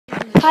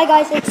Hi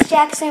guys, it's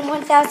Jackson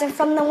 1000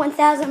 from the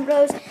 1000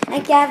 Bros,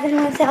 and Gavin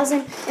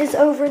 1000 is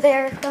over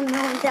there from the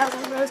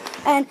 1000 Bros,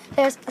 and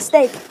there's a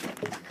snake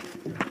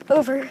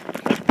over here.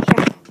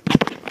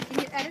 Can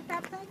you edit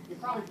that thing? You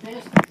probably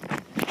pissed.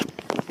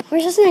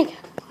 Where's the snake?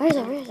 Where is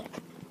it? Where is it?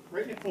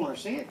 Right in the corner.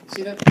 See it?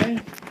 See that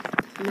thing?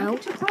 No.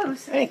 Too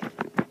close. Hey,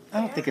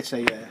 I don't think it's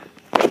a.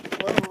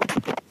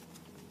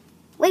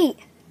 Wait.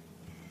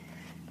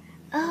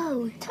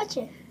 Oh, touch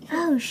it.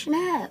 Oh,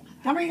 snap.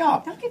 Hurry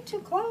up. Don't get too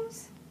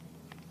close.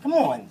 Come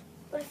on.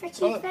 What if it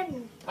Well, shoots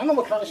venom? I know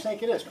what kind of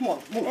snake it is. Come on.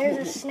 Move, There's move, a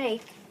move.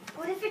 snake.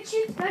 What if it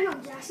shoots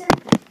venom, Jackson?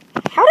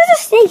 How does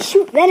a snake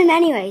shoot venom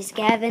anyways,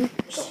 Gavin?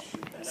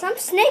 Some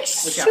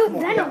snakes Look out, shoot come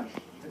on, venom.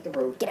 Hit the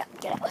road. Get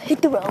out,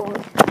 hit the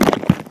road.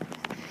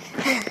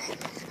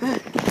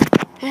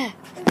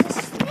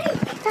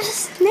 There's a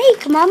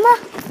snake, Mama.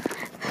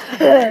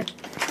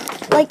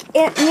 Like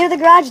near the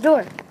garage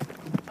door.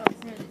 Oh,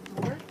 it's near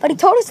the door? But he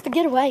told us to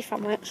get away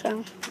from it,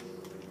 so.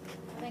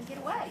 Then get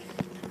away.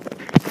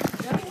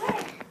 Go away.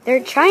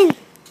 They're trying.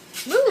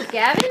 Move,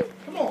 Gavin.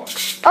 Come on.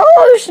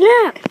 Oh,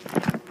 snap.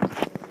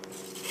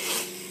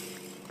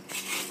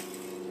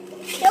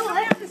 Go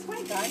out this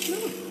way, guys.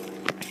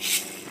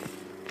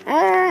 Move.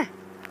 Ah.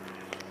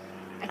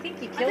 I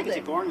think you I killed think it's a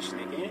it. garden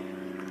snake, ain't it?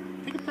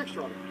 Take a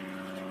picture of it.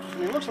 I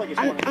mean, it looks like it's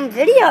one. I'm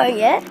videoing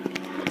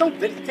it. Don't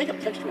take a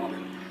picture of it.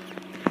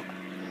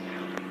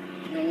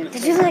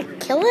 Did you like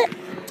kill it?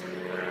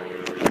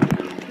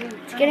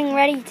 It's getting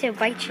ready to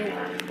bite you.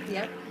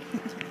 Yep.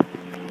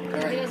 All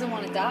He right. doesn't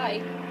want to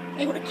die.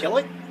 Ain't gonna kill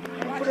it.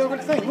 Put it over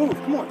the thing. Move.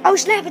 Come on. Oh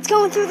snap! It's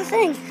going through the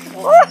thing.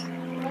 Oh,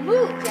 Well,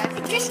 move,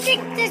 Jackson. just stick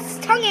this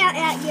tongue out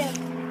at you.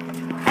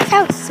 That's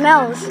how it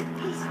smells.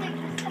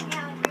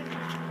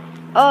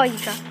 Oh, you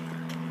got.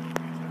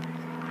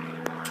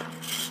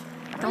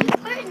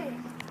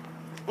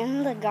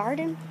 In the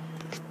garden,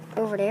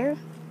 over there.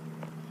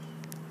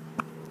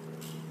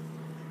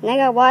 And I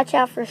gotta watch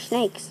out for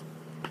snakes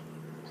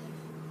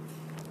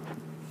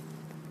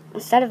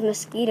instead of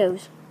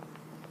mosquitoes.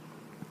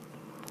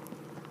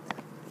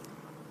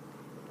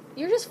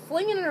 You're just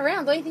flinging it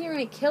around. Don't you think you're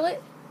going to kill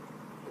it?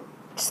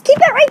 Just keep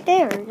it right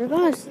there. You're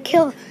gonna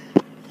kill. No,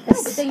 but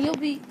This. then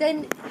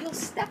you'll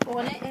step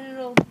on it and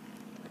it'll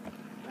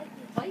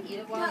bite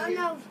you.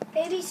 No,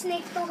 baby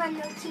snakes don't have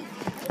no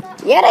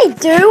teeth. Yeah, they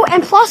do,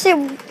 and plus it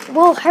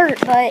will hurt,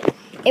 but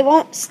it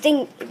won't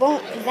sting. It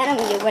won't venom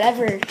you.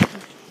 Whatever.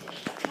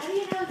 How do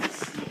you know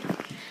it's a snake?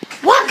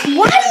 What?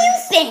 What do you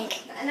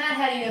think? Not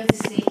how do you know it's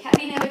a snake. How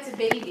do you know it's a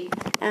baby?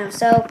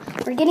 So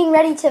we're getting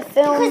ready to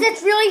film Because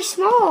it's really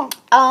small.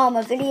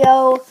 a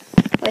video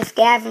with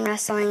Gavin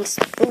wrestling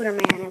Spooder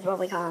Man is what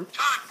we call him.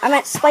 I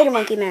meant Spider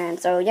Monkey Man.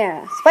 So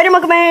yeah, Spider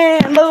Monkey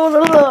Man. Blah,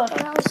 blah, blah.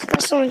 That was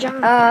wrestling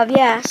John.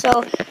 Yeah.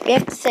 So we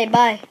have to say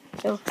bye.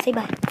 So say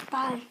bye.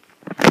 Bye.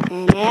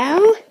 And now,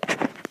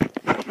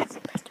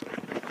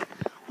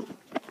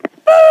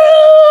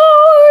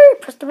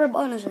 press the red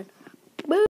button.